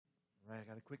All right, I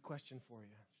got a quick question for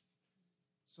you.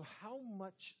 So how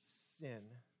much sin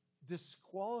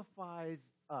disqualifies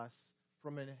us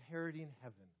from inheriting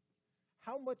heaven?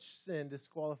 How much sin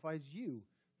disqualifies you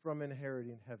from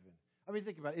inheriting heaven? I mean,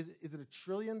 think about it. Is it a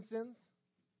trillion sins?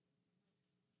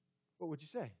 What would you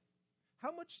say?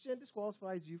 How much sin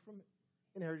disqualifies you from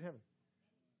inheriting heaven?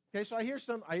 Okay, so I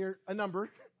hear a number,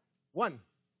 1.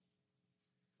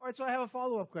 All right, so I have a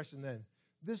follow-up question then.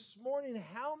 This morning,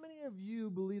 how many of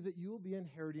you believe that you will be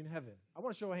inheriting heaven? I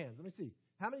want to show of hands. Let me see.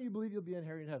 How many of you believe you'll be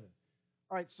inheriting heaven?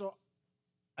 All right, so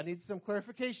I need some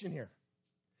clarification here.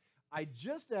 I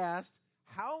just asked,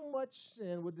 how much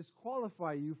sin would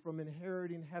disqualify you from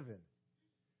inheriting heaven?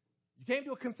 You came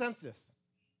to a consensus.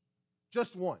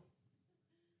 Just 1.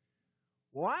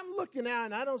 Well, I'm looking out,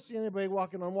 and I don't see anybody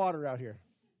walking on water out here.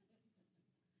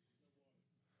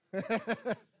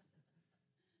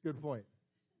 Good point.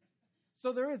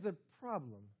 So there is a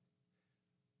problem.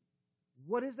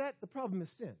 What is that? The problem is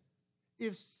sin.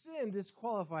 If sin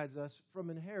disqualifies us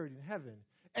from inheriting heaven,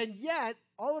 and yet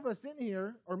all of us in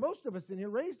here, or most of us in here,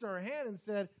 raised our hand and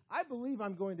said, I believe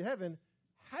I'm going to heaven,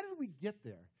 how did we get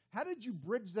there? How did you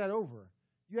bridge that over?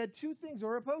 You had 2 things that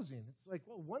were opposing. It's like,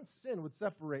 well, one sin would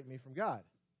separate me from God.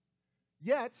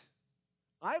 Yet,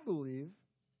 I believe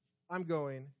I'm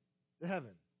going to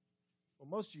heaven. Well,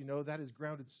 most of you know that is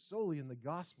grounded solely in the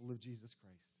gospel of Jesus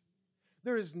Christ.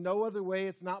 There is no other way.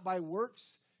 It's not by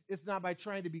works. It's not by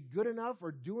trying to be good enough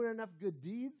or doing enough good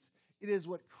deeds. It is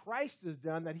what Christ has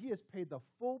done, that he has paid the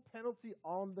full penalty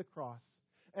on the cross.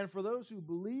 And for those who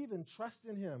believe and trust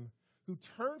in him, who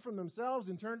turn from themselves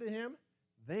and turn to him,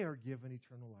 they are given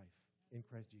eternal life in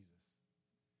Christ Jesus.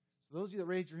 So those of you that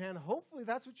raised your hand, hopefully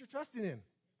that's what you're trusting in.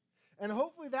 And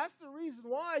hopefully that's the reason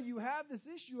why you have this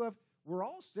issue of, we're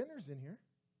all sinners in here.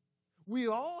 We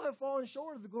all have fallen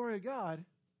short of the glory of God.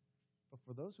 But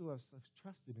for those who have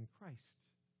trusted in Christ,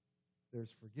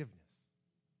 there's forgiveness.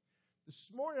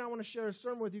 This morning I want to share a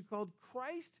sermon with you called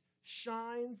Christ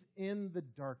Shines in the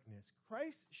Darkness.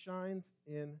 Christ shines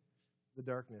in the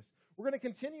darkness. We're going to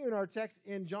continue in our text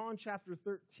in John chapter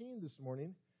 13 this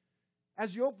morning.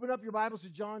 As you open up your Bibles to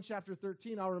John chapter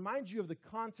 13, I'll remind you of the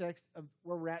context of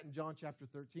where we're at in John chapter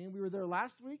 13. We were there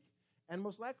last week. And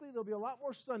most likely, there'll be a lot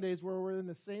more Sundays where we're in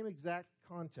the same exact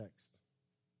context.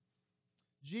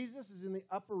 Jesus is in the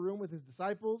upper room with his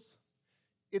disciples.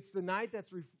 It's the night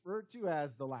that's referred to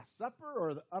as the Last Supper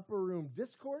or the upper room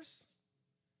discourse.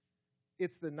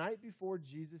 It's the night before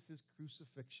Jesus'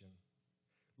 crucifixion.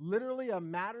 Literally a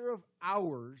matter of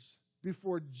hours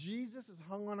before Jesus is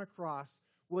hung on a cross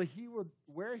where he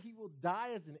will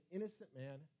die as an innocent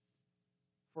man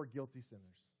for guilty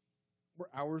sinners. We're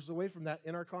hours away from that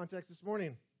in our context this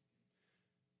morning.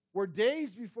 We're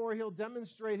days before he'll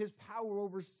demonstrate his power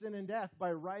over sin and death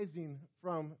by rising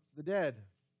from the dead.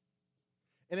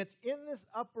 And it's in this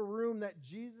upper room that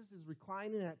Jesus is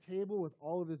reclining at table with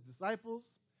all of his disciples.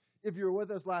 If you were with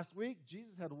us last week,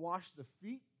 Jesus had washed the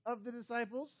feet of the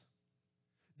disciples,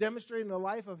 demonstrating a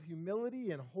life of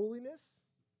humility and holiness.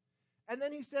 And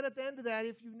then he said at the end of that,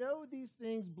 if you know these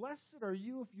things, blessed are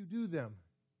you if you do them.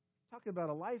 Talking about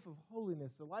a life of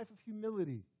holiness, a life of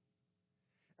humility.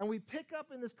 And we pick up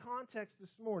in this context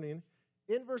this morning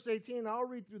in verse 18. I'll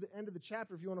read through the end of the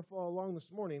chapter if you want to follow along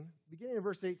this morning. Beginning in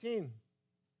verse 18,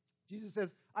 Jesus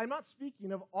says, I'm not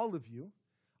speaking of all of you.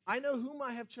 I know whom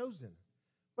I have chosen,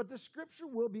 but the scripture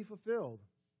will be fulfilled.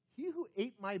 He who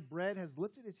ate my bread has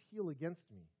lifted his heel against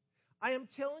me. I am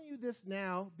telling you this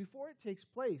now before it takes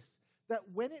place,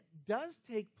 that when it does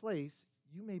take place,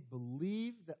 you may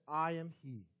believe that I am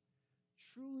he.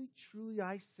 Truly, truly,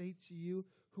 I say to you,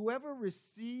 whoever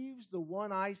receives the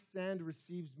one I send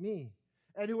receives me,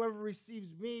 and whoever receives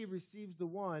me receives the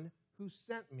one who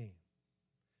sent me.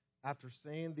 After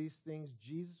saying these things,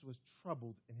 Jesus was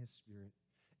troubled in his spirit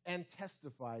and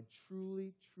testified,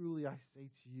 truly, truly, I say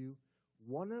to you,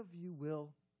 one of you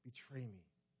will betray me.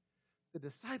 The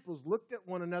disciples looked at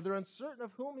one another, uncertain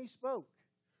of whom he spoke.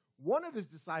 One of his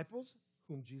disciples,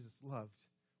 whom Jesus loved,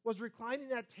 was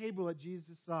reclining at table at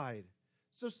Jesus' side.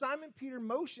 So Simon Peter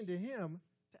motioned to him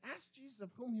to ask Jesus of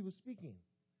whom he was speaking.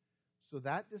 So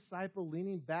that disciple,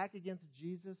 leaning back against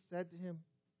Jesus, said to him,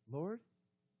 Lord,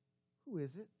 who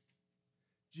is it?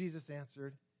 Jesus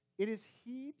answered, it is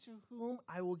he to whom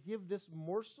I will give this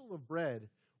morsel of bread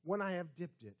when I have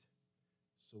dipped it.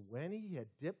 So when he had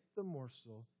dipped the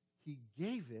morsel, he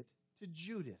gave it to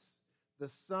Judas, the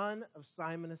son of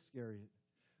Simon Iscariot.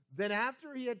 Then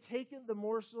after he had taken the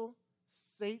morsel,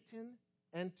 Satan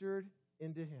entered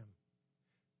into him.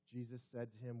 Jesus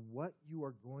said to him, what you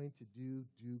are going to do,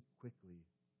 do quickly.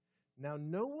 Now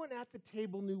no one at the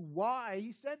table knew why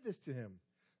he said this to him.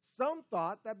 Some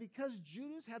thought that because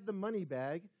Judas had the money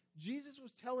bag, Jesus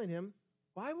was telling him,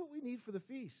 buy what we need for the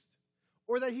feast,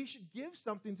 or that he should give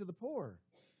something to the poor.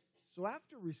 So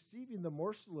after receiving the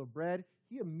morsel of bread,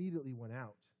 he immediately went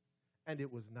out, and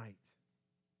it was night.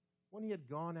 When he had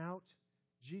gone out,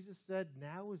 Jesus said,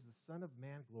 now is the Son of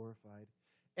Man glorified,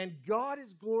 and God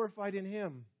is glorified in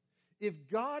him. If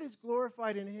God is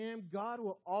glorified in him, God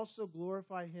will also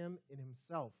glorify him in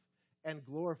himself, and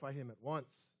glorify him at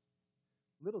once.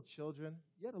 Little children,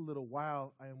 yet a little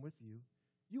while I am with you.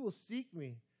 You will seek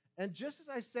me. And just as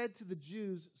I said to the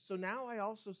Jews, so now I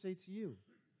also say to you,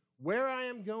 where I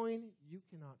am going, you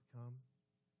cannot come.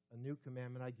 A new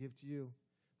commandment I give to you,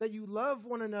 that you love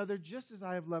one another just as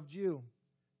I have loved you.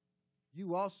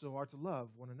 You also are to love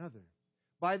one another.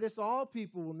 By this all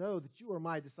people will know that you are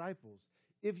my disciples,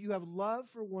 if you have love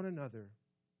for one another.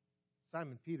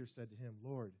 Simon Peter said to him,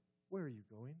 Lord, where are you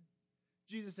going?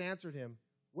 Jesus answered him,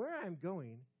 where I am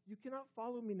going, you cannot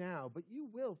follow me now, but you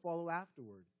will follow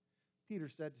afterward. Peter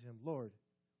said to him, Lord,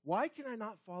 why can I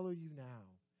not follow you now?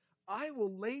 I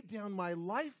will lay down my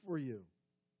life for you.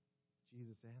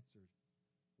 Jesus answered,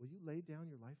 will you lay down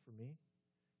your life for me?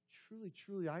 Truly,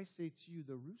 truly, I say to you,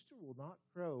 the rooster will not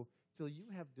crow till you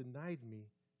have denied me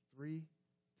 3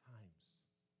 times.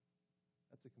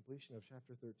 That's the completion of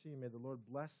chapter 13. May the Lord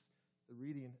bless the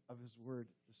reading of his word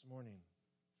this morning.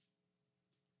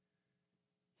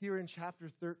 Here in chapter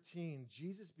 13,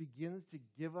 Jesus begins to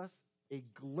give us a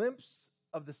glimpse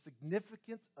of the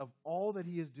significance of all that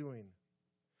he is doing.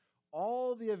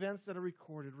 All the events that are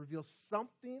recorded reveal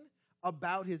something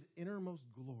about his innermost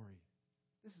glory.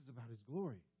 This is about his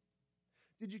glory.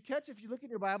 Did you catch, if you look in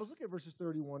your Bibles, look at verses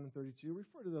 31 and 32.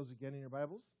 Refer to those again in your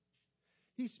Bibles.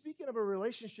 He's speaking of a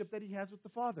relationship that he has with the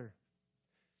Father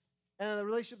and a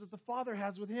relationship that the Father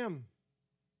has with him.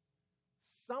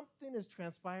 Something is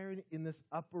transpiring in this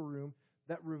upper room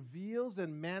that reveals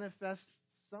and manifests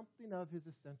something of his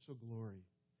essential glory,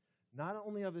 not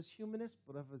only of his humanness,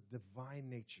 but of his divine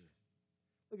nature.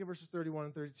 Look at verses 31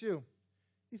 and 32.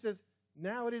 He says,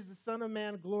 now it is the Son of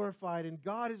Man glorified, and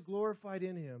God is glorified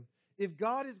in him. If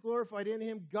God is glorified in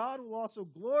him, God will also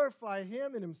glorify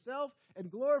him in himself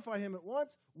and glorify him at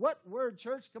once. What word,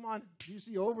 church? Come on. Do you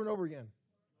see over and over again?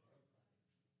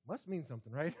 Must mean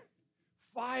something, right?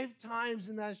 5 times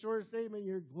in that short statement,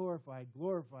 you're glorified,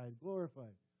 glorified,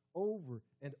 glorified, over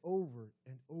and over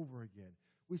and over again.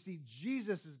 We see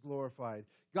Jesus is glorified.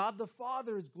 God the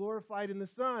Father is glorified in the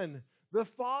Son. The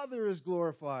Father is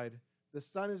glorified. The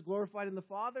Son is glorified in the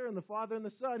Father, and the Father in the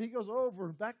Son. He goes over,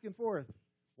 back and forth.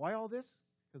 Why all this?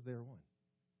 Because they are one.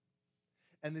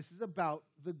 And this is about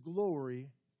the glory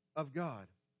of God.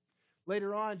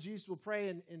 Later on, Jesus will pray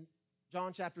in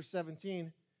John chapter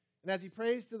 17. And as he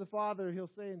prays to the Father, he'll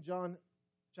say in John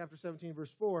chapter 17,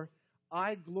 verse 4,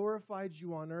 I glorified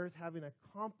you on earth, having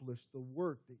accomplished the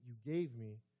work that you gave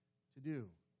me to do.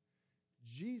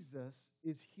 Jesus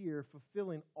is here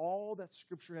fulfilling all that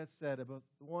Scripture had said about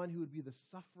the one who would be the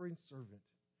suffering servant,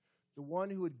 the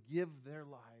one who would give their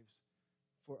lives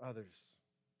for others.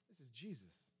 This is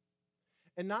Jesus.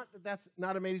 And not that that's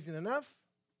not amazing enough,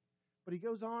 but he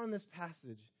goes on in this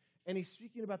passage, and he's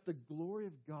speaking about the glory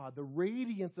of God, the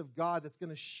radiance of God that's going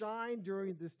to shine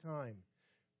during this time.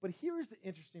 But here is the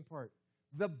interesting part.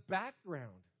 The background,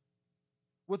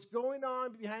 what's going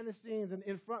on behind the scenes and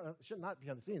in front, not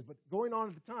behind the scenes, but going on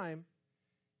at the time,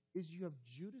 is you have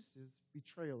Judas's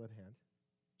betrayal at hand.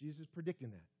 Jesus is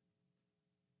predicting that.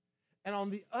 And on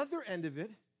the other end of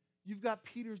it, you've got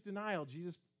Peter's denial.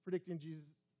 Jesus predicting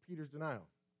Peter's denial.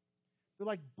 They're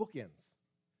like bookends.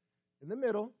 In the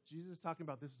middle, Jesus is talking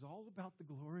about this is all about the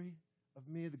glory of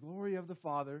me, the glory of the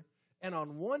Father. And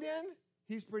on one end,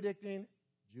 he's predicting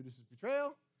Judas's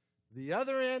betrayal. The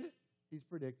other end, he's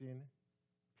predicting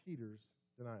Peter's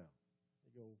denial.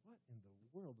 You go, what in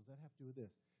the world does that have to do with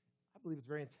this? I believe it's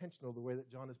very intentional the way that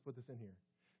John has put this in here.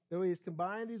 The way he's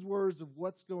combined these words of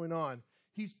what's going on.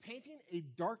 He's painting a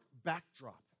dark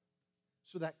backdrop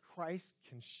so that Christ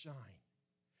can shine.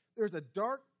 There's a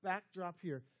dark backdrop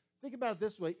here. Think about it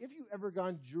this way. If you've ever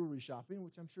gone jewelry shopping,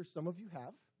 which I'm sure some of you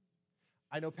have,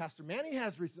 I know Pastor Manny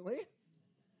has recently,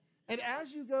 and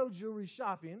as you go jewelry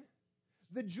shopping,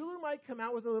 the jeweler might come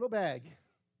out with a little bag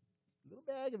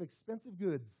of expensive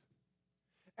goods.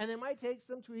 And they might take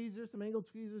some tweezers, some angled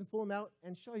tweezers, and pull them out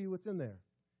and show you what's in there.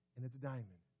 And it's a diamond.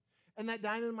 And that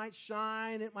diamond might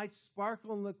shine, it might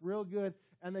sparkle and look real good,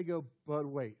 and they go, but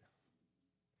wait.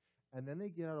 And then they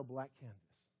get out a black canvas,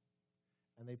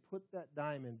 and they put that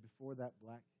diamond before that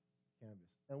black canvas.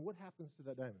 And what happens to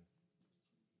that diamond?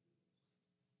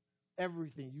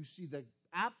 Everything. You see the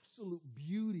absolute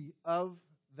beauty of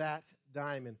that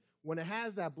diamond. when it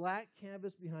has that black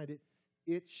canvas behind it,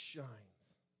 it shines.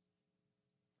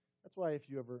 That's why if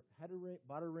you ever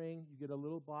bought a ring, you get a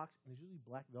little box, and there's usually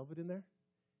black velvet in there.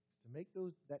 It's to make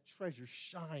that treasure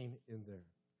shine in there.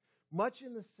 Much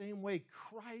in the same way,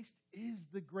 Christ is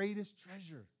the greatest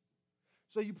treasure.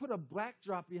 So you put a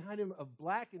backdrop behind him of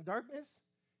black and darkness,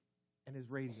 and his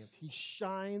radiance. He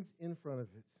shines in front of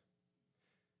it.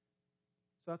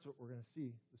 So that's what we're going to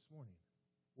see this morning.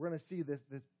 We're going to see this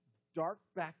dark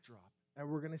backdrop, and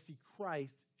we're going to see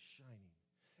Christ shining.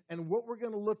 And what we're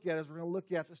going to look at is we're going to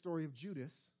look at the story of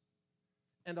Judas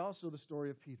and also the story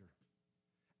of Peter.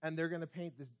 And they're going to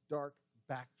paint this dark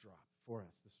backdrop for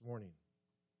us this morning.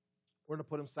 We're going to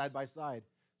put them side by side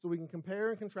so we can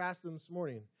compare and contrast them this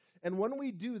morning. And when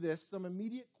we do this, some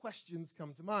immediate questions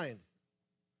come to mind.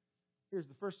 Here's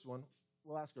the first one.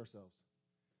 We'll ask ourselves,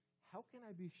 how can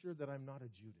I be sure that I'm not a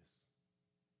Judas?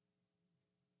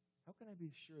 How can I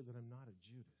be sure that I'm not a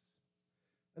Judas?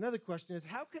 Another question is,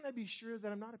 how can I be sure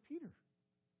that I'm not a Peter?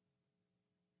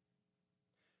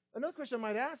 Another question I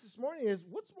might ask this morning is,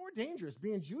 what's more dangerous,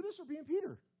 being Judas or being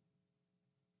Peter?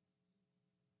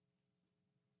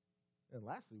 And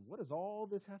lastly, what does all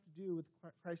this have to do with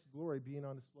Christ's glory being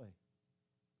on display?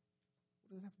 What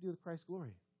does it have to do with Christ's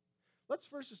glory? Let's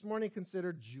first this morning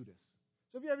consider Judas.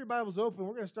 So if you have your Bibles open,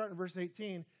 we're going to start in verse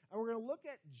 18, and we're going to look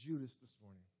at Judas this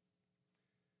morning.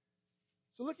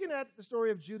 So looking at the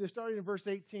story of Judas, starting in verse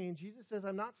 18, Jesus says,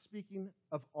 I'm not speaking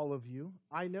of all of you.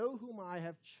 I know whom I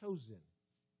have chosen.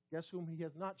 Guess whom he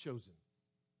has not chosen?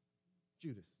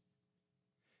 Judas.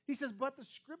 He says, but the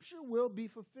scripture will be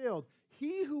fulfilled.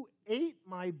 He who ate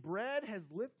my bread has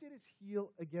lifted his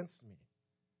heel against me.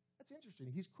 That's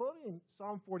interesting. He's quoting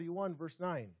Psalm 41, verse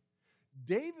 9.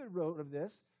 David wrote of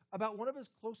this about one of his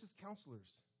closest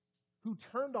counselors who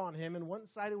turned on him and went and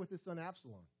sided with his son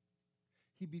Absalom.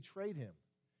 He betrayed him.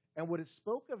 And what it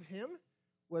spoke of him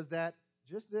was that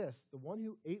just this, the one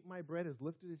who ate my bread has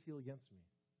lifted his heel against me.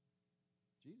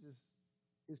 Jesus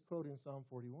is quoting Psalm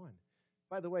 41.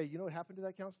 By the way, you know what happened to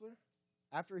that counselor?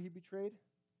 After he betrayed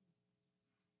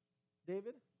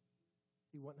David,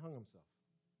 he went and hung himself.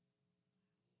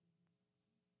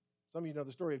 Some of you know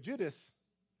the story of Judas.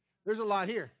 There's a lot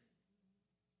here.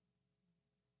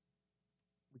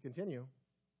 We continue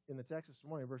in the text this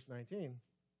morning, verse 19.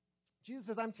 Jesus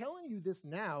says, I'm telling you this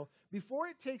now, before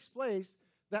it takes place,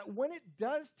 that when it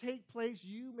does take place,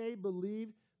 you may believe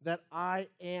that I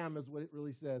am, is what it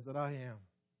really says, that I am.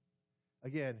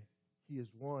 Again, he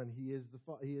is one. He is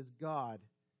God.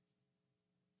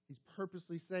 He's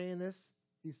purposely saying this.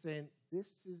 He's saying, you're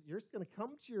just going to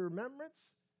come to your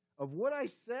remembrance of what I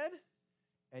said,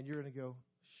 and you're going to go,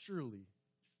 surely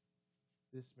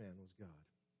this man was God.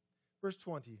 Verse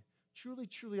 20, truly,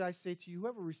 truly, I say to you,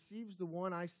 whoever receives the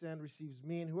one I send receives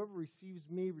me, and whoever receives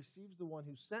me receives the one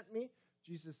who sent me.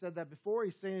 Jesus said that before.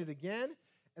 He's saying it again.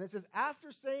 And it says,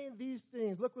 after saying these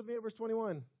things, look with me at verse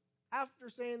 21. After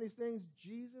saying these things,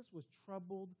 Jesus was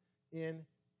troubled in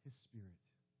his spirit.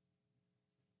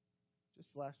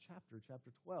 Just last chapter,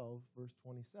 chapter 12, verse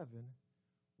 27,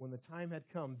 when the time had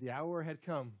come, the hour had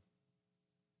come,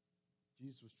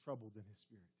 Jesus was troubled in his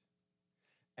spirit.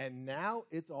 And now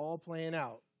it's all playing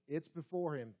out. It's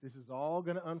before him. This is all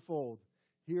going to unfold.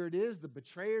 Here it is, the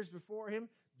betrayers before him.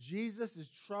 Jesus is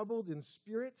troubled in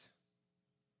spirit.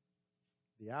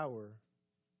 The hour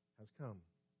has come.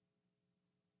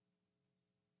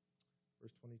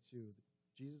 Verse 22,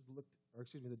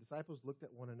 the disciples looked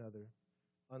at one another,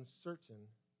 uncertain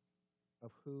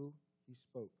of who he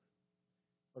spoke.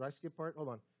 But I skip part? Hold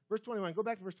on. Verse 21, go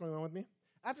back to verse 21 with me.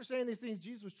 After saying these things,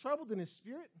 Jesus was troubled in his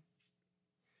spirit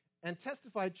and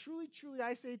testified, truly, truly,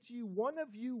 I say to you, one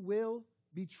of you will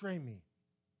betray me.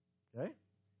 Okay?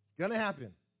 It's going to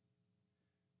happen.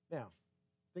 Now,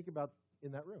 think about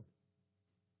in that room.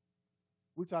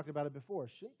 We talked about it before.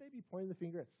 Shouldn't they be pointing the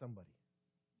finger at somebody?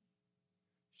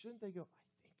 Shouldn't they go,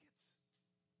 I think it's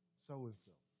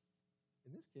so-and-so?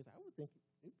 In this case, I would think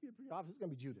it would be pretty obvious. It's going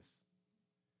to be Judas.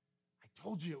 I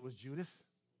told you it was Judas.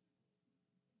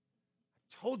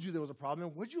 I told you there was a problem.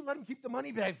 What'd you let him keep the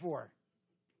money bag for?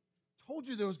 Told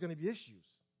you there was going to be issues.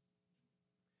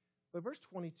 But verse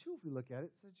 22, if we look at it,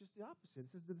 it says just the opposite.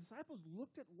 It says the disciples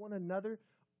looked at one another,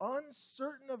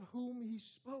 uncertain of whom he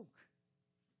spoke.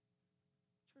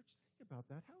 Church, think about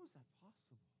that. How is that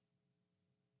possible?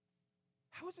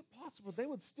 How is it possible they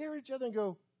would stare at each other and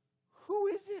go, who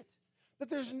is it? That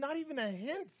there's not even a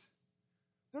hint.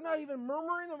 They're not even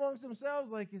murmuring amongst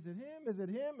themselves like, is it him? Is it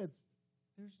him?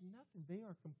 There's nothing. They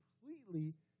are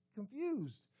completely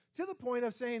confused to the point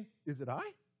of saying, is it I?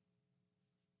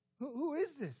 Who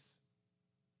is this?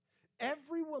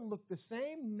 Everyone looked the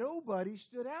same. Nobody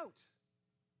stood out.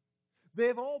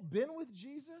 They've all been with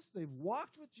Jesus. They've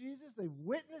walked with Jesus. They've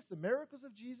witnessed the miracles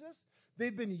of Jesus.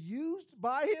 They've been used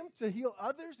by him to heal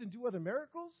others and do other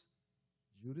miracles,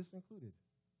 Judas included.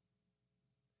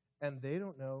 And they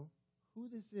don't know who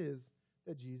this is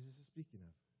that Jesus is speaking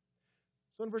of.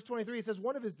 So in verse 23, it says,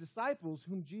 one of his disciples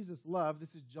whom Jesus loved,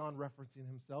 this is John referencing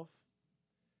himself,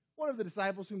 one of the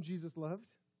disciples whom Jesus loved,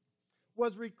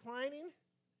 was reclining.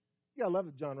 You gotta love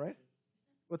it, John, right?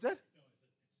 What's that? No, it's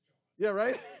John. Yeah,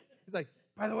 right? He's like,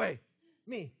 by the way,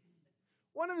 me.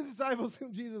 One of his disciples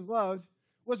whom Jesus loved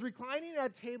was reclining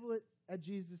at table at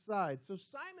Jesus' side. So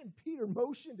Simon Peter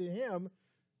motioned to him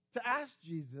to ask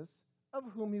Jesus of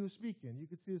whom he was speaking. You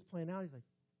could see this playing out. He's like,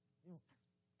 ask,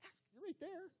 you're right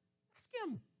there. Ask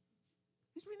him.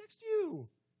 He's right next to you.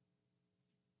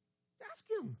 Ask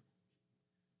him.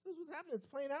 This is what's happening. It's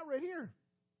playing out right here.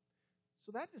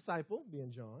 So that disciple,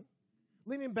 being John,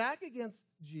 leaning back against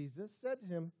Jesus, said to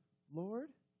him, Lord,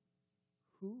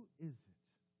 who is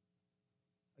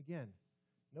it? Again,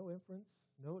 no inference,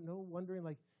 no wondering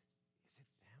like, is it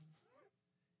them?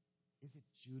 Is it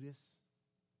Judas?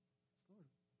 It's, Lord,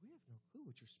 we have no clue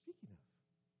what you're speaking of.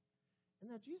 And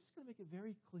now Jesus is going to make it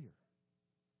very clear.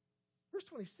 Verse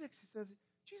 26, he says,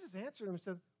 Jesus answered him and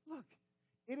said, look,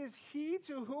 it is he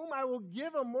to whom I will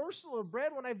give a morsel of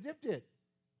bread when I've dipped it.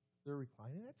 They're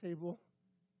reclining at table.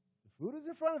 The food is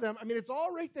in front of them. I mean, it's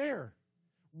all right there.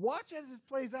 Watch as this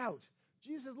plays out.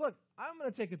 Jesus says, look, I'm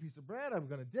going to take a piece of bread. I'm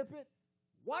going to dip it.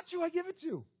 Watch who I give it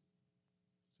to.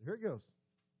 So here it goes.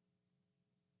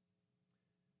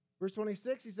 Verse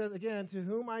 26, he says, again, to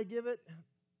whom I give it.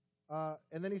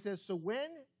 And then he says,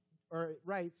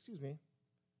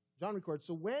 John records,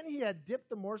 so when he had dipped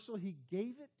the morsel, he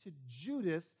gave it to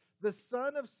Judas, the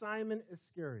son of Simon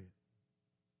Iscariot.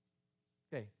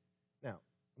 Okay, now,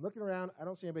 I'm looking around. I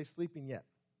don't see anybody sleeping yet.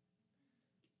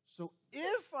 So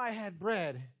if I had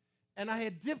bread and I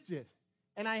had dipped it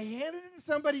and I handed it to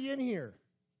somebody in here,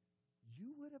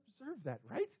 you would observe that,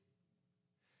 right?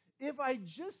 If I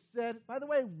just said, by the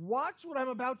way, watch what I'm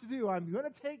about to do. I'm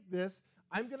going to take this.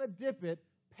 I'm going to dip it.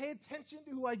 Pay attention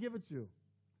to who I give it to.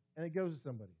 And it goes to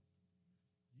somebody.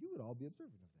 You would all be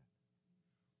observant of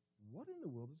that. What in the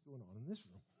world is going on in this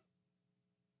room?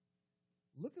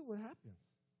 Look at what happens.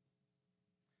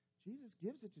 Jesus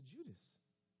gives it to Judas.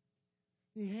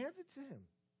 He hands it to him.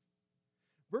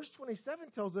 Verse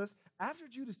 27 tells us, after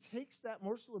Judas takes that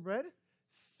morsel of bread,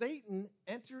 Satan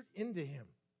entered into him.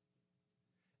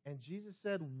 And Jesus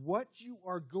said, what you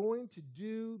are going to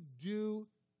do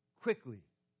quickly.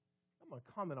 I'm going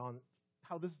to comment on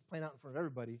how this is playing out in front of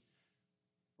everybody.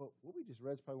 But what we just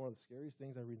read is probably one of the scariest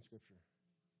things I read in Scripture.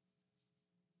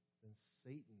 Then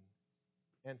Satan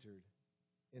entered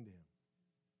into him.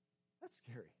 That's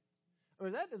scary. I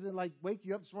mean, that doesn't like wake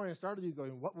you up this morning and startle you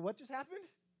going, what just happened?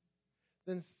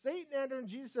 Then Satan entered and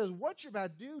Jesus says, what you're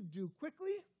about to do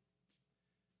quickly.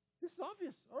 This is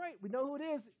obvious. All right, we know who it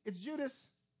is. It's Judas.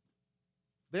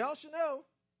 They all should know.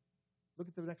 Look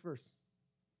at the next verse.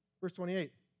 Verse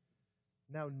 28.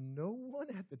 Now no one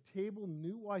at the table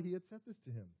knew why he had said this to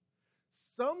him.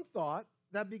 Some thought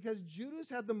that because Judas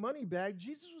had the money bag,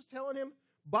 Jesus was telling him,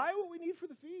 buy what we need for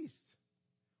the feast.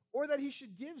 Or that he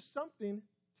should give something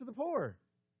to the poor.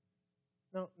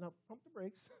 Now pump the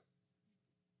brakes.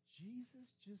 Jesus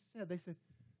just said, they said,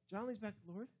 John leans back,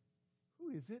 Lord, who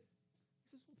is it?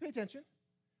 He says, well, pay attention.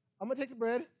 I'm going to take the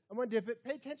bread. I'm going to dip it.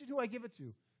 Pay attention to who I give it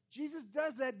to. Jesus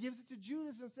does that, gives it to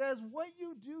Judas, and says, what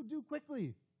you do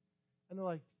quickly. And they're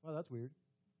like, well, that's weird.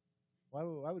 Why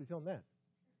would he tell them that?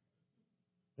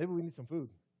 Maybe we need some food.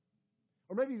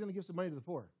 Or maybe he's going to give some money to the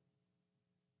poor.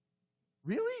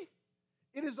 Really?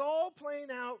 It is all playing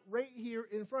out right here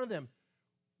in front of them.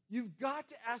 You've got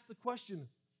to ask the question,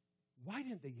 why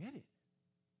didn't they get it?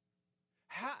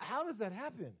 How does that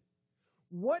happen?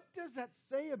 What does that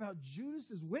say about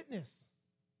Judas's witness?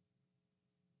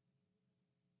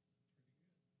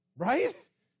 Right?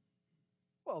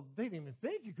 Well, they didn't even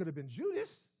think it could have been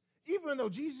Judas. Even though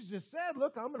Jesus just said,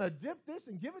 look, I'm going to dip this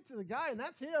and give it to the guy, and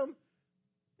that's him.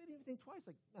 They didn't even think twice,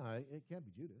 like, no, it can't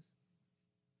be Judas.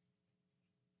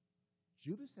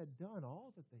 Judas had done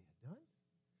all that they had done.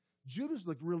 Judas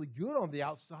looked really good on the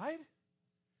outside.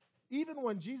 Even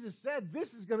when Jesus said,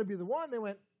 this is going to be the one, they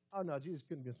went, oh, no, Jesus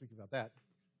couldn't have been speaking about that.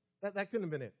 That couldn't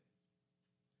have been it.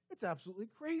 It's absolutely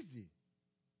crazy.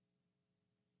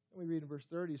 And we read in verse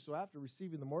 30, so after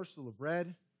receiving the morsel of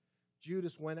bread,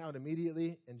 Judas went out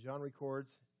immediately, and John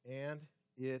records, and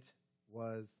it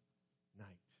was night.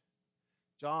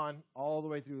 John, all the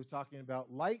way through, is talking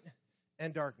about light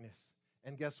and darkness.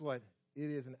 And guess what? It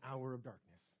is an hour of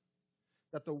darkness.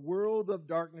 That the world of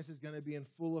darkness is going to be in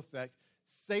full effect.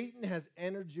 Satan has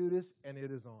entered Judas, and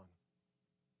it is on.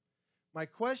 My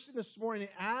question this morning,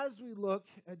 as we look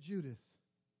at Judas,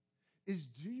 is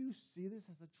do you see this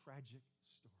as a tragic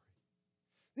story?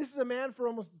 This is a man for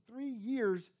almost 3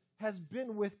 years has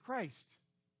been with Christ.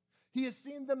 He has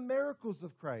seen the miracles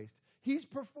of Christ. He's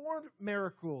performed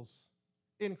miracles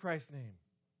in Christ's name.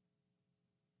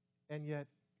 And yet,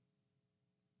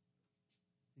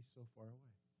 he's so far away.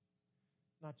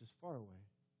 Not just far away,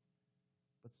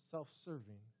 but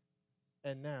self-serving,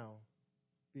 and now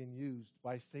being used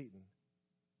by Satan.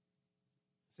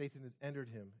 Satan has entered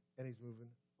him, and he's moving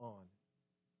on.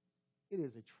 It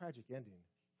is a tragic ending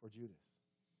for Judas.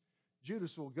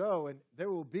 Judas will go, and there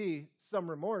will be some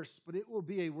remorse, but it will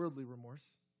be a worldly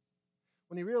remorse.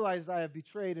 When he realizes I have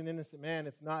betrayed an innocent man,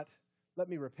 it's not, let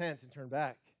me repent and turn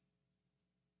back,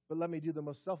 but let me do the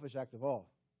most selfish act of all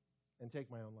and take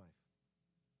my own life.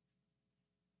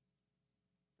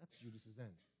 That's Judas's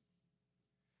end.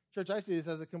 Church, I see this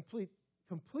as a complete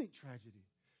tragedy.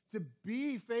 To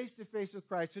be face to face with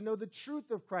Christ, to know the truth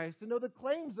of Christ, to know the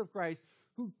claims of Christ,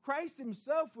 who Christ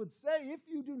himself would say, if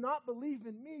you do not believe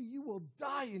in me, you will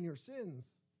die in your sins.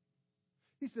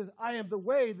 He says, I am the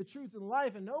way, the truth, and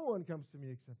life, and no one comes to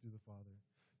me except through the Father.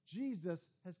 Jesus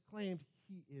has claimed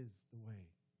he is the way.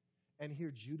 And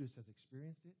here Judas has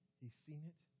experienced it, he's seen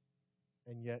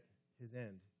it, and yet his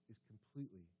end is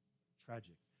completely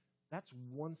tragic. That's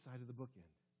one side of the bookend.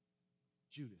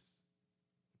 Judas.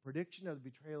 The prediction of the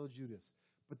betrayal of Judas.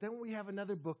 But then we have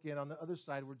another bookend on the other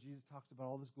side where Jesus talks about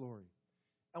all this glory.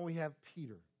 And we have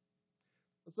Peter.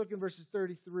 Let's look in verses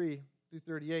 33 through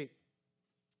 38.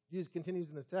 Jesus continues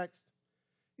in this text.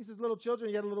 He says, little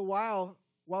children, yet a little while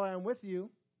I am with you,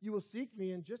 you will seek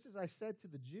me, and just as I said to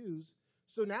the Jews,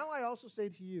 so now I also say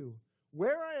to you,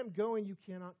 where I am going, you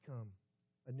cannot come.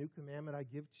 A new commandment I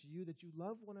give to you, that you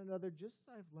love one another just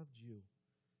as I have loved you.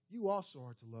 You also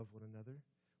are to love one another.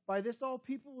 By this all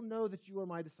people will know that you are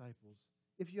my disciples,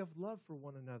 if you have love for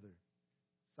one another.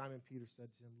 Simon Peter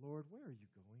said to him, Lord, where are you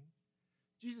going?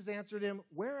 Jesus answered him,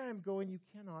 where I am going, you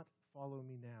cannot follow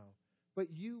me now,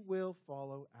 but you will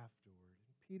follow afterward.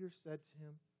 And Peter said to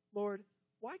him, Lord,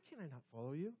 why can I not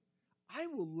follow you? I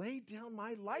will lay down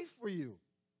my life for you.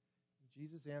 And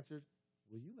Jesus answered,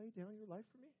 will you lay down your life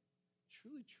for me?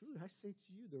 Truly, truly, I say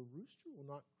to you, the rooster will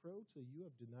not crow till you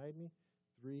have denied me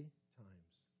 3 times.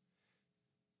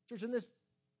 Church, in this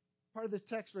part of this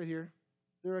text right here,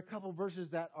 there are a couple verses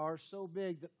that are so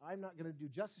big that I'm not going to do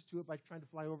justice to it by trying to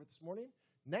fly over it this morning.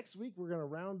 Next week, we're going to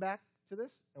round back to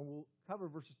this, and we'll cover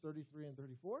verses 33 and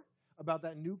 34 about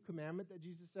that new commandment that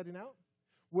Jesus is setting out.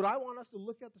 What I want us to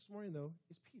look at this morning, though,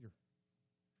 is Peter.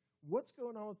 What's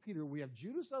going on with Peter? We have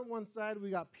Judas on one side.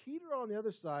 We got Peter on the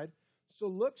other side. So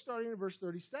look, starting in verse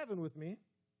 37 with me.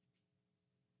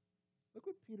 Look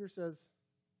what Peter says.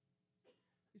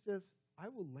 He says, I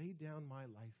will lay down my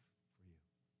life for you.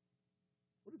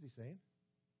 What is he saying?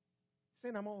 He's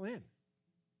saying, I'm all in.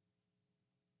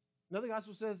 Another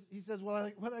gospel says, he says, well,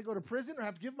 whether I go to prison or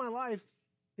have to give my life,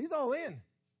 he's all in. Do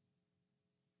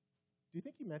you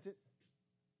think he meant it?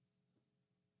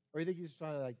 Or do you think he's just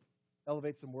trying to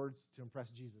elevate some words to impress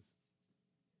Jesus?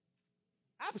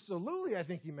 Absolutely, I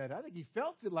think he meant it. I think he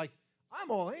felt it like, I'm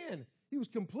all in. He was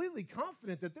completely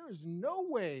confident that there is no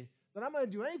way that I'm going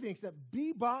to do anything except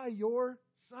be by your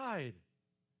side.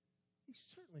 He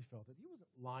certainly felt it. He wasn't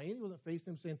lying. He wasn't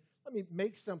facing him saying, let me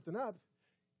make something up.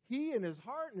 He, in his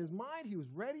heart and his mind, he was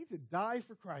ready to die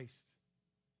for Christ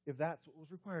if that's what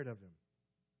was required of him.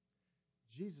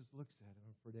 Jesus looks at him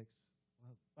and predicts,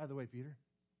 well, by the way, Peter,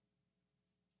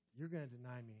 you're going to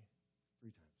deny me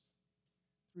 3 times.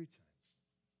 3 times.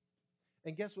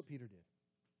 And guess what Peter did?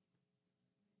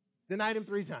 Denied him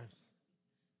 3 times.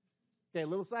 Okay, a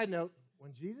little side note.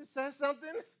 When Jesus says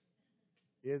something,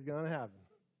 it's going to happen.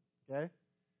 Okay?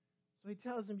 So he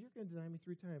tells him, you're going to deny me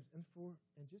 3 times. And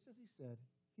just as he said,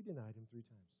 he denied him 3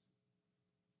 times.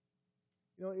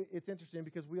 You know, it's interesting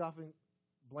because we often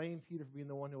blame Peter for being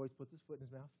the one who always puts his foot in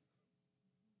his mouth.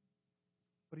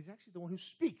 But he's actually the one who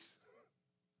speaks.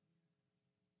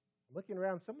 I'm looking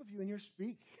around, some of you in here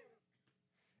speak.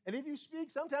 And if you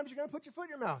speak, sometimes you're going to put your foot in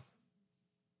your mouth.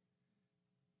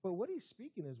 But what he's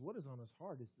speaking is what is on his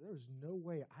heart. Is there is no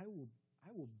way I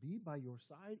will be by your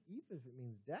side, even if it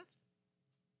means death.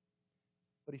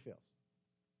 But he fails.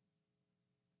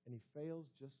 And he fails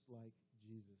just like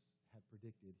Jesus had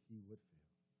predicted he would fail.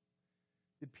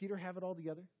 Did Peter have it all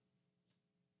together?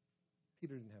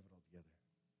 Peter didn't have it all together.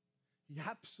 He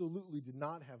absolutely did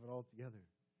not have it all together.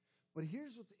 But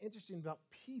here's what's interesting about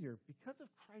Peter. Because of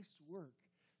Christ's work,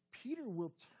 Peter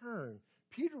will turn.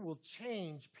 Peter will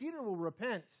change. Peter will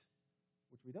repent,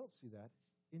 which we don't see that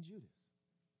in Judas.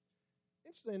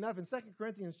 Interestingly enough, in 2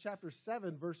 Corinthians chapter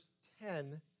 7, verse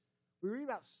 10, we read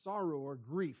about sorrow or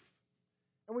grief.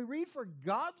 And we read, for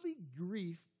godly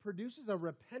grief produces a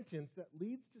repentance that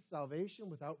leads to salvation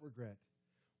without regret,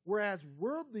 whereas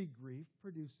worldly grief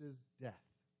produces death.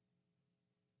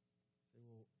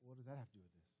 Well, what does that have to do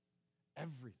with this?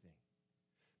 Everything.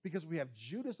 Because we have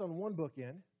Judas on one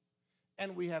bookend,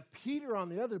 and we have Peter on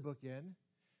the other bookend,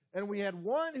 and we had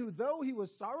one who, though he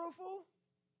was sorrowful,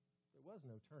 there was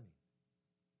no turning.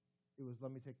 It was,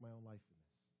 let me take my own life in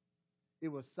this. It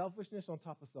was selfishness on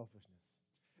top of selfishness.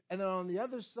 And then on the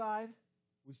other side,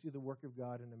 we see the work of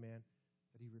God in a man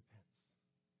that he repents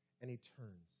and he turns.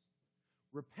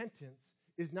 Repentance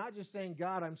is not just saying,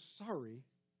 God, I'm sorry.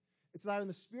 It's allowing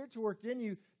the Spirit to work in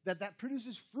you that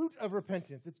produces fruit of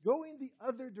repentance. It's going the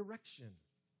other direction.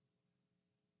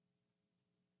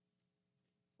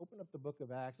 Open up the book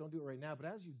of Acts. Don't do it right now, but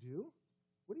as you do,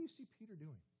 what do you see Peter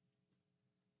doing?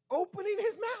 Opening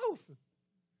his mouth.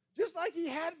 Just like he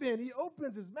had been. He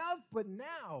opens his mouth, but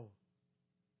now,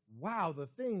 wow, the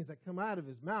things that come out of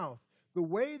his mouth, the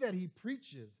way that he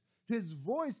preaches, his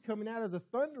voice coming out as a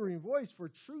thundering voice for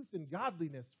truth and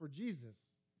godliness for Jesus.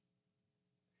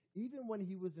 Even when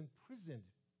he was imprisoned,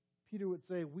 Peter would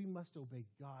say, we must obey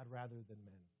God rather than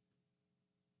men.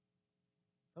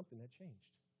 Something had changed.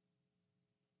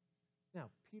 Now,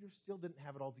 Peter still didn't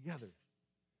have it all together.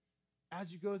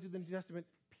 As you go through the New Testament,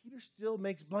 Peter still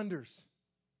makes blunders.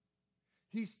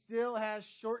 He still has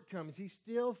shortcomings. He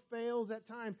still fails at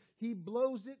times. He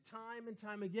blows it time and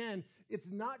time again.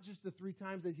 It's not just the 3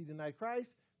 times that he denied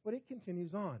Christ, but it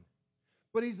continues on.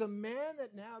 But he's a man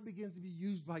that now begins to be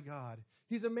used by God.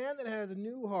 He's a man that has a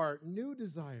new heart, new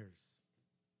desires.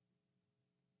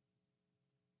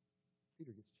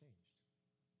 Peter gets changed.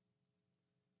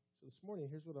 So this morning,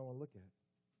 here's what I want to look at.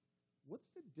 What's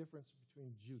the difference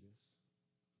between Judas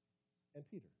and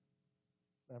Peter?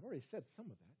 Now, I've already said some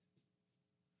of that.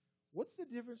 What's the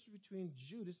difference between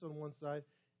Judas on one side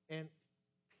and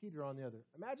Peter on the other?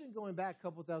 Imagine going back a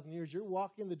couple thousand years. You're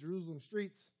walking the Jerusalem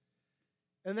streets,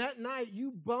 and that night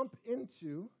you bump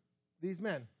into these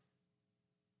men.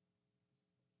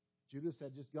 Judas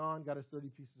had just gone, got his 30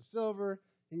 pieces of silver.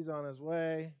 He's on his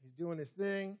way. He's doing his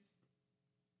thing.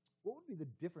 What would be the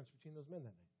difference between those men that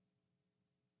night?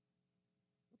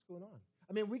 What's going on?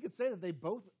 I mean, we could say that they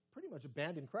both pretty much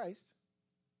abandoned Christ.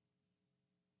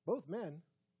 Both men.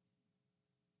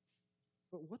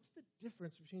 But what's the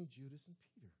difference between Judas and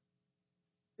Peter?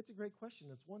 It's a great question.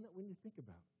 It's one that we need to think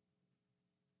about.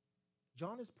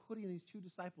 John is putting these 2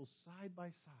 disciples side by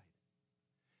side.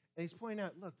 And he's pointing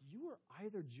out, look, you are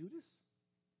either Judas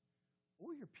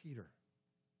or you're Peter.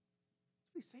 That's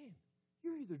what he's saying.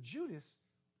 You're either Judas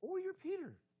or you're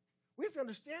Peter. We have to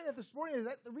understand that this morning,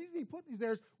 that the reason he put these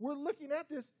there is we're looking at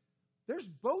this. There's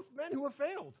both men who have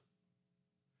failed.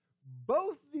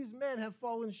 Both these men have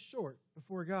fallen short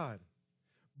before God.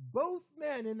 Both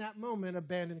men in that moment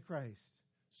abandoned Christ.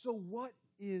 So what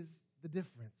is the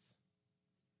difference?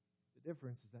 The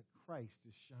difference is that Christ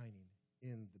is shining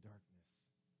in the darkness.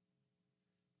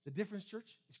 The difference,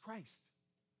 church, is Christ.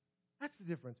 That's the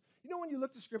difference. You know, when you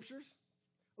look to scriptures,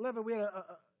 we had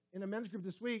in a men's group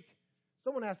this week,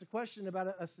 someone asked a question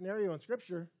about a scenario in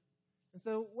scripture and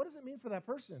said, what does it mean for that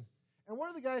person? And one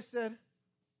of the guys said,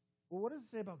 well, what does it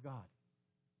say about God?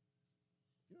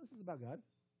 You know, this is about God.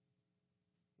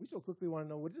 We so quickly want to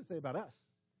know what does it say about us,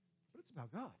 but it's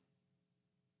about God.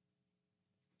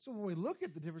 So when we look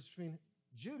at the difference between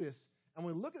Judas and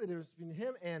we look at the difference between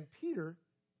him and Peter,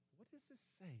 what does this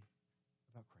say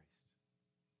about Christ?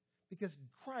 Because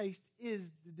Christ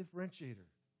is the differentiator.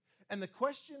 And the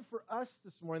question for us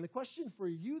this morning, the question for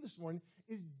you this morning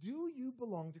is, do you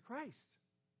belong to Christ?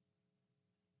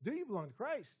 Do you belong to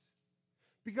Christ?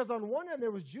 Because on one end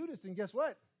there was Judas, and guess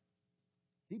what?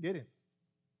 He didn't.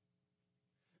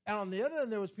 And on the other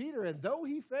end there was Peter, and though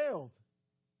he failed,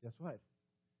 guess what?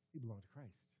 He belonged to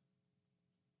Christ.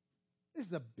 This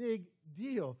is a big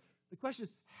deal. The question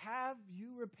is, have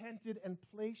you repented and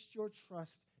placed your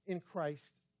trust in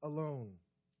Christ alone?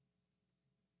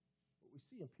 What we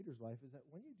see in Peter's life is that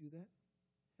when you do that,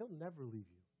 he'll never leave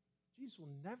you. Jesus will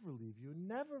never leave you,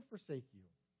 never forsake you.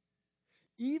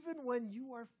 Even when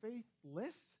you are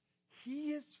faithless,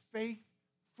 he is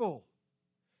faithful.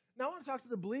 Now, I want to talk to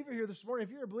the believer here this morning.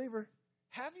 If you're a believer,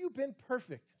 have you been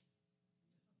perfect?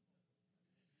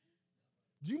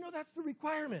 Do you know that's the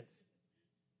requirement?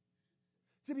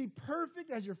 To be perfect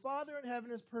as your Father in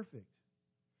heaven is perfect.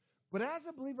 But as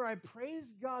a believer, I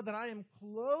praise God that I am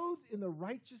clothed in the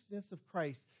righteousness of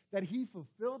Christ, that he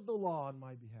fulfilled the law on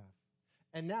my behalf.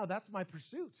 And now that's my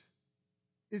pursuit,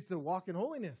 is to walk in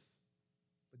holiness.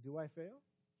 But do I fail?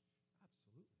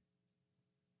 Absolutely.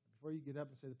 Before you get up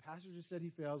and say, the pastor just said he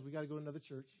fails, we got to go to another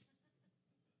church.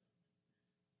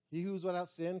 He who is without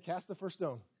sin, cast the first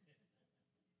stone.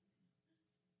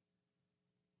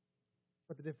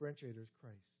 But the differentiator is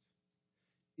Christ.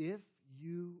 If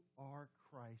you are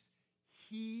Christ,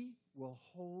 he will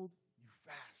hold you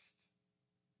fast.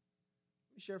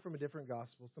 Let me share from a different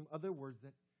gospel some other words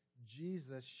that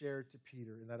Jesus shared to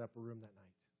Peter in that upper room that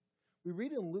night. We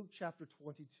read in Luke chapter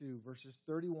 22, verses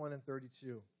 31 and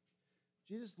 32.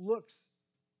 Jesus looks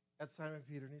at Simon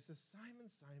Peter and he says, Simon,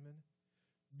 Simon,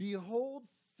 behold,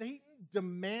 Satan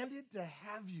demanded to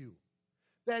have you,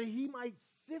 that he might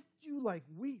sift you like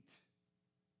wheat.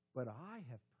 But I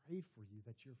have prayed for you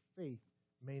that your faith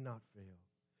may not fail.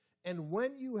 And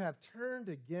when you have turned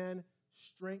again,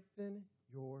 strengthen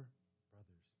your brothers.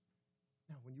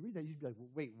 Now, when you read that, you'd be like, well,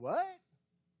 wait, what?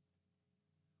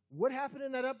 What happened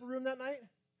in that upper room that night?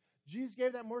 Jesus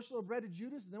gave that morsel of bread to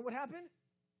Judas, and then what happened?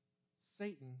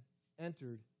 Satan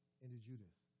entered into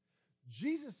Judas.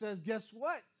 Jesus says, guess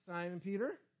what, Simon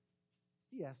Peter?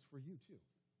 He asked for you too.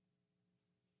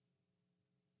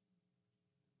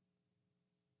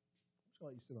 I'm just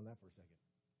going to let you sit on that for a second.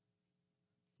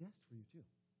 He asked for you too.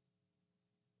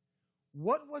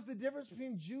 What was the difference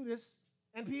between Judas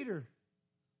and Peter?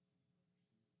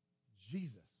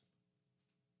 Jesus.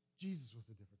 Jesus was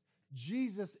the difference.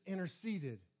 Jesus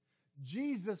interceded.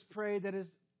 Jesus prayed that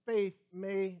his faith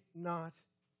may not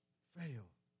fail.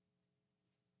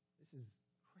 This is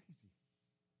crazy.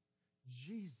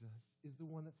 Jesus is the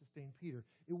one that sustained Peter.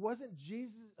 It wasn't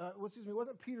it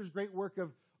wasn't Peter's great work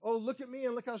of, oh, look at me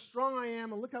and look how strong I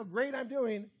am and look how great I'm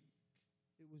doing.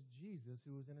 It was Jesus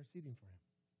who was interceding for him.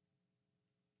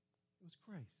 It was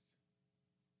Christ.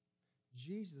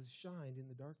 Jesus shined in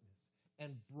the darkness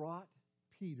and brought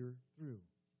Peter through.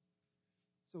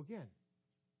 So again,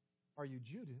 are you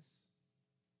Judas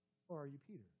or are you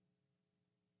Peter?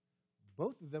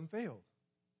 Both of them failed,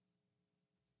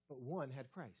 but one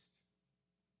had Christ.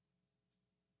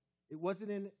 It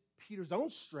wasn't in Peter's own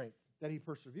strength that he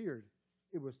persevered.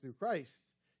 It was through Christ.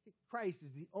 Christ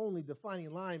is the only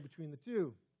defining line between the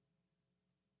two.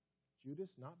 Judas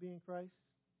not being Christ.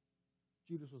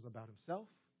 Judas was about himself,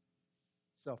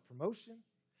 self-promotion,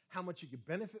 how much he could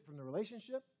benefit from the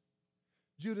relationship.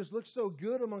 Judas looked so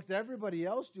good amongst everybody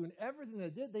else, doing everything they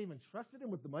did. They even trusted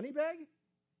him with the money bag.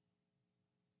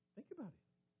 Think about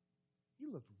it.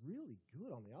 He looked really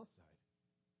good on the outside.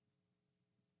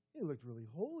 He looked really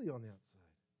holy on the outside.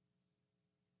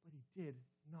 But he did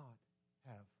not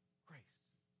have Christ.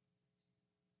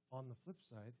 On the flip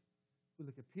side, we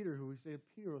look at Peter, who we say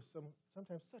Peter was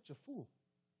sometimes such a fool.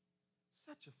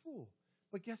 Such a fool.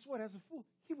 But guess what? As a fool,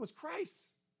 he was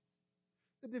Christ.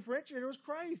 The differentiator was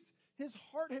Christ. His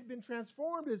heart had been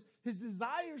transformed. His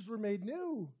desires were made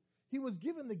new. He was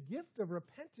given the gift of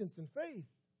repentance and faith.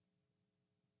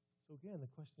 So again, the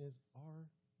question is, are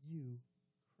you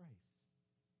Christ?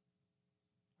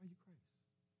 Are you Christ?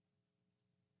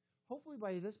 Hopefully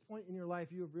by this point in your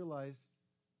life, you have realized,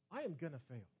 I am going to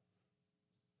fail.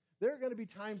 There are going to be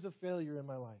times of failure in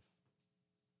my life.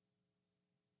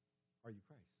 Are you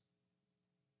Christ?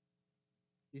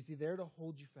 Is he there to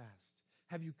hold you fast?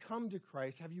 Have you come to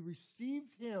Christ? Have you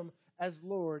received him as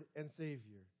Lord and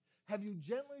Savior? Have you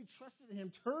gently trusted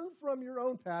him? Turn from your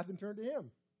own path and turn to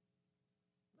him.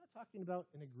 I'm not talking about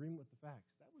an agreement with the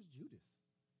facts. That was Judas.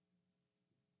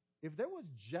 If there was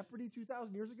Jeopardy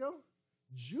 2,000 years ago,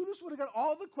 Judas would have got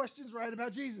all the questions right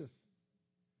about Jesus.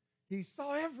 He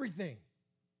saw everything.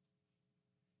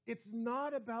 It's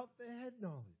not about the head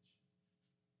knowledge.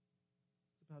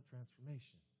 It's about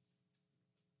transformation.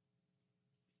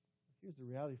 Here's the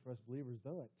reality for us believers,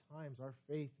 though at times our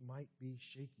faith might be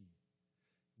shaky.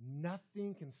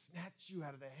 Nothing can snatch you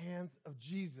out of the hands of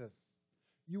Jesus.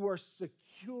 You are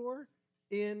secure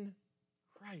in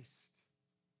Christ.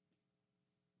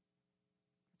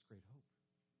 That's great hope.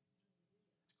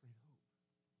 That's great hope.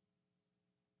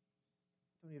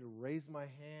 I don't need to raise my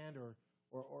hand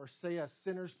or say a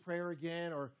sinner's prayer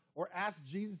again or ask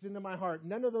Jesus into my heart.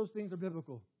 None of those things are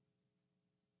biblical.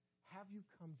 Have you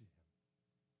come to him?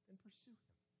 And pursue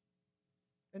him.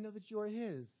 And know that you are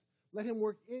his. Let him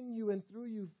work in you and through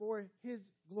you for his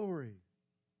glory.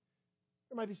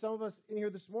 There might be some of us in here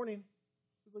this morning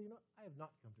who go, I have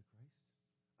not come to Christ.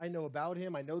 I know about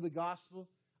him. I know the gospel.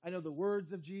 I know the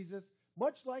words of Jesus,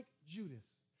 much like Judas.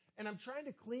 And I'm trying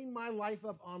to clean my life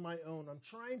up on my own. I'm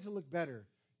trying to look better.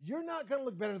 You're not going to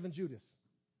look better than Judas.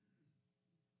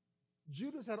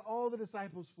 Judas had all the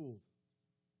disciples fooled.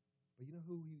 But you know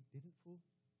who he didn't fool?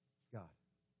 God.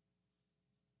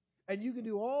 And you can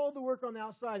do all the work on the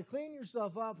outside, clean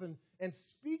yourself up and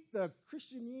speak the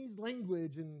Christianese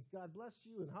language and God bless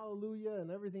you and hallelujah and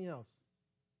everything else.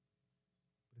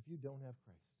 But if you don't have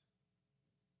Christ,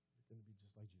 you're going to be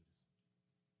just like Judas.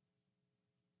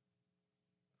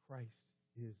 Christ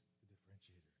is the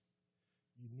differentiator.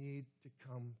 You need to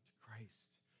come to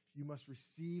Christ. You must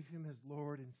receive him as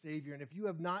Lord and Savior. And if you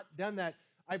have not done that,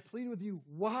 I plead with you,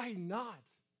 why not?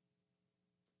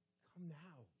 Come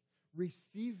now.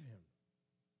 Receive him.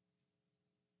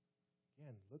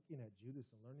 Again, looking at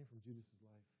Judas and learning from Judas's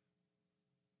life,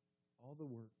 all the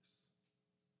works,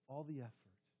 all the effort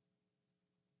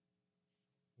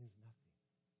means nothing.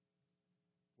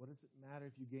 What does it matter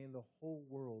if you gain the whole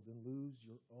world and lose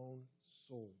your own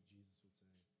soul, Jesus would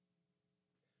say.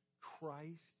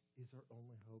 Christ is our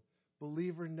only hope.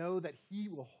 Believer, know that he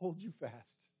will hold you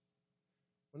fast.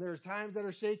 When there are times that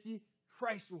are shaky,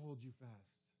 Christ will hold you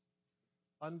fast.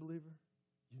 Unbeliever,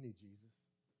 you need Jesus.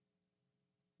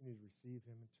 You need to receive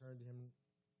him and turn to him,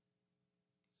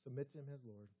 submit to him as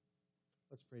Lord.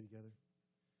 Let's pray together.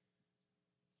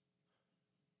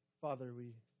 Father,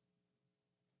 we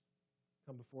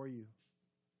come before you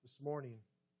this morning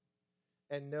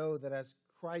and know that as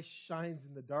Christ shines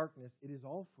in the darkness, it is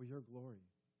all for your glory.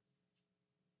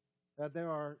 That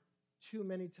there are too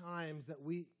many times that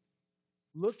we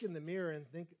look in the mirror and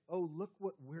think, oh, look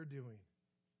what we're doing.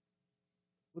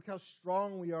 Look how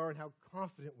strong we are and how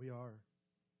confident we are.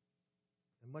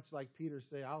 And much like Peter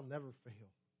say, I'll never fail.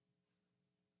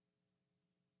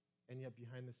 And yet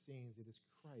behind the scenes, it is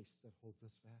Christ that holds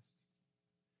us fast.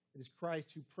 It is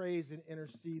Christ who prays and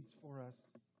intercedes for us.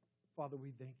 Father,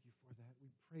 we thank you for that. We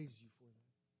praise you for that.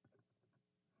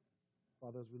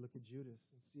 Father, as we look at Judas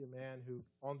and see a man who,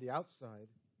 on the outside,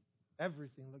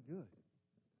 everything looked good.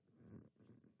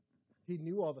 He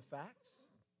knew all the facts.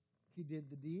 He did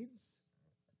the deeds.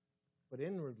 But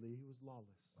inwardly, he was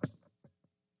lawless.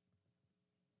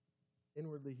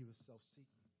 Inwardly, he was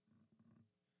self-seeking.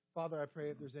 Father, I pray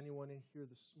if there's anyone in here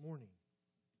this morning,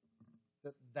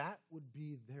 that would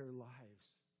be their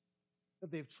lives.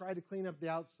 That they've tried to clean up the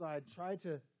outside, tried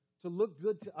to look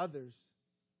good to others,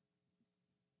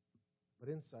 but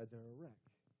inside they're a wreck.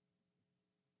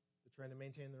 They're trying to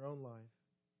maintain their own life,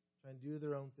 trying to do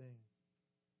their own thing.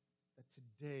 That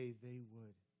today they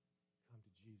would come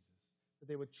to Jesus. That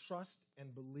they would trust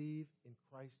and believe in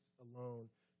Christ alone,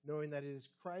 knowing that it is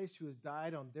Christ who has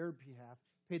died on their behalf,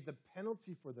 paid the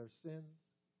penalty for their sins,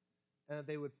 and that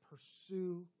they would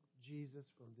pursue Jesus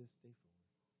from this day forward.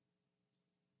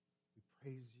 We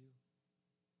praise you.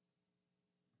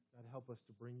 God, help us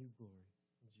to bring you glory.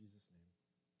 In Jesus' name,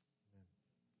 amen.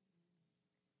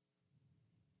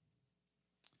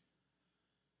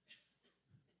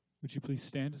 Would you please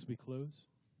stand as we close?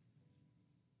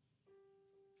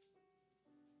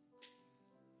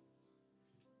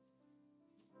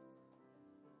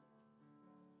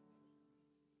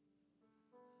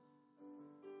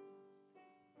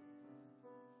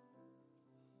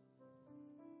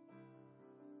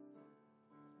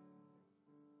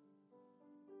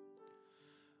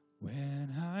 When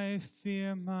I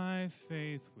fear my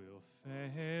faith will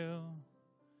fail,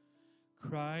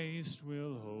 Christ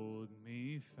will hold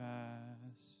me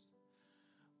fast.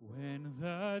 When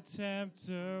the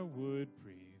tempter would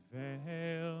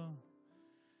prevail,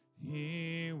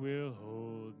 he will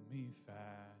hold me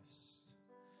fast.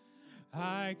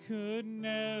 I could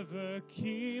never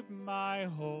keep my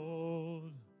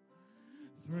hold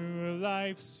through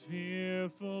life's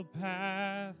fearful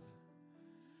path,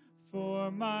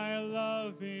 for my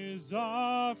love is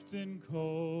often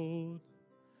cold.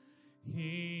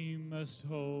 He must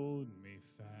hold me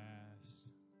fast.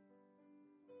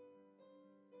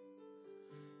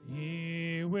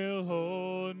 He will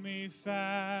hold me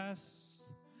fast.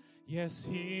 Yes,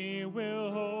 he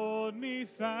will hold me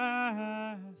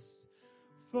fast.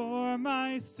 For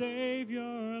my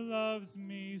Savior loves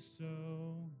me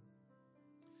so.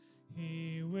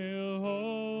 He will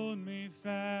hold me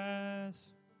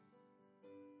fast.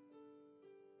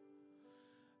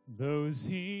 Those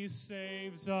he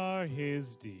saves are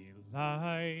his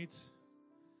delight.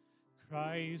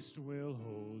 Christ will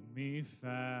hold me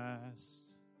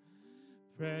fast.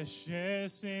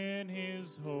 Precious in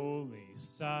his holy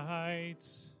sight,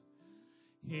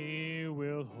 he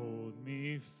will hold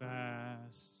me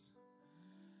fast.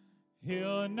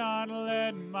 He'll not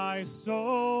let my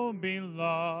soul be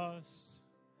lost.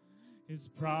 His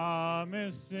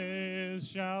promises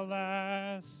shall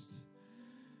last.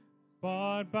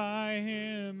 Bought by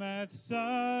him at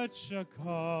such a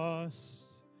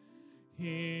cost,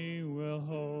 he will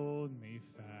hold me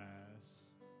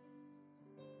fast.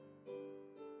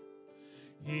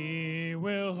 He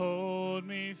will hold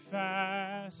me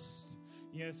fast.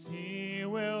 Yes, he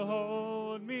will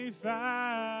hold me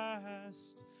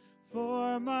fast.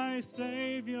 For my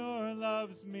Savior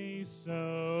loves me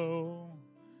so.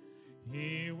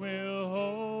 He will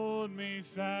hold me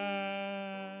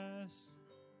fast.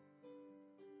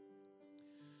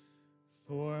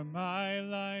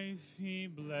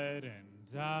 bled and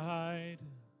died,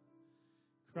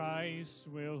 Christ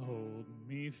will hold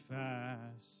me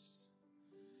fast.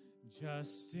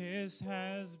 Justice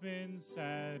has been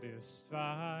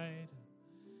satisfied,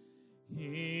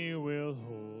 He will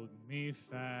hold me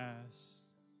fast.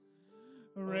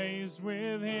 Raised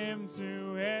with Him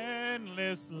to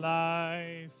endless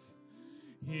life,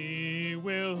 He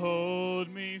will hold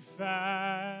me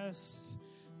fast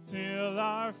till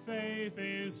our faith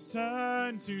is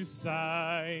turned to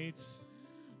sight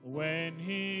when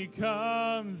He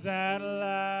comes at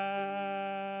last.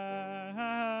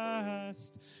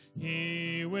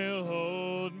 He will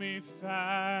hold me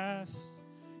fast.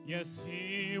 Yes,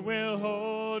 He will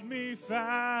hold me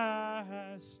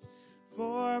fast.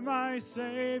 For my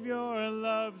Savior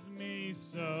loves me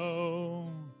so.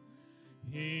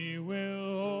 He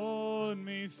will hold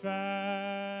me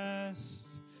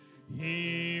fast.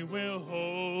 He will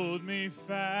hold me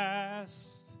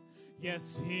fast.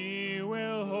 Yes, He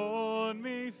will hold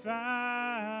me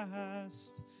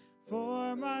fast.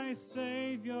 For my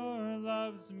Savior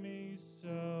loves me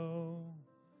so.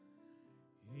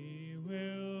 He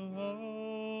will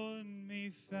hold me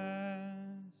fast.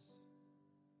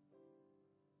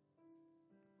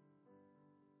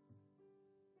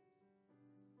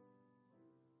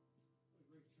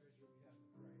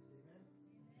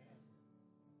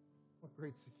 What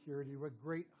great security, what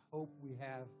great hope we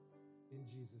have in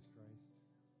Jesus Christ.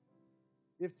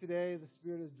 If today the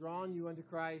Spirit has drawn you unto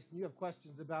Christ and you have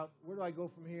questions about where do I go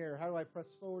from here, how do I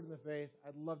press forward in the faith,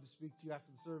 I'd love to speak to you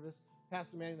after the service.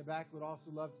 Pastor Manny in the back would also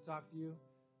love to talk to you.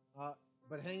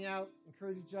 But hang out,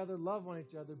 encourage each other, love on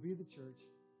each other, be the church.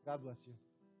 God bless you.